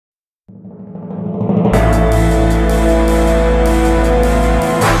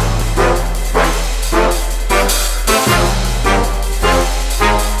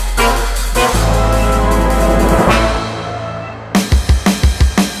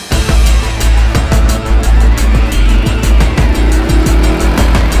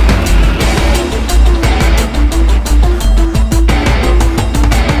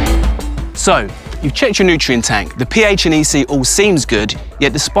So, you've checked your nutrient tank. The pH and EC all seems good,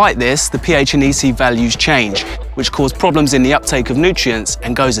 yet despite this, the pH and EC values change, which cause problems in the uptake of nutrients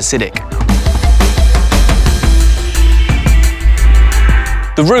and goes acidic.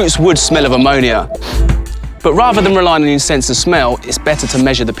 The roots would smell of ammonia, but rather than relying on your sense of smell, it's better to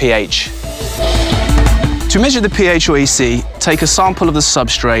measure the pH. To measure the pH or EC, take a sample of the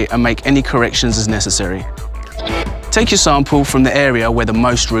substrate and make any corrections as necessary. Take your sample from the area where the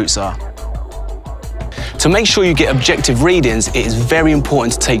most roots are. To make sure you get objective readings, it is very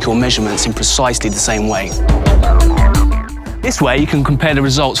important to take your measurements in precisely the same way. This way, you can compare the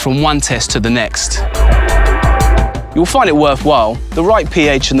results from one test to the next. You'll find it worthwhile. The right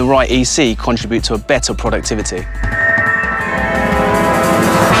pH and the right EC contribute to a better productivity.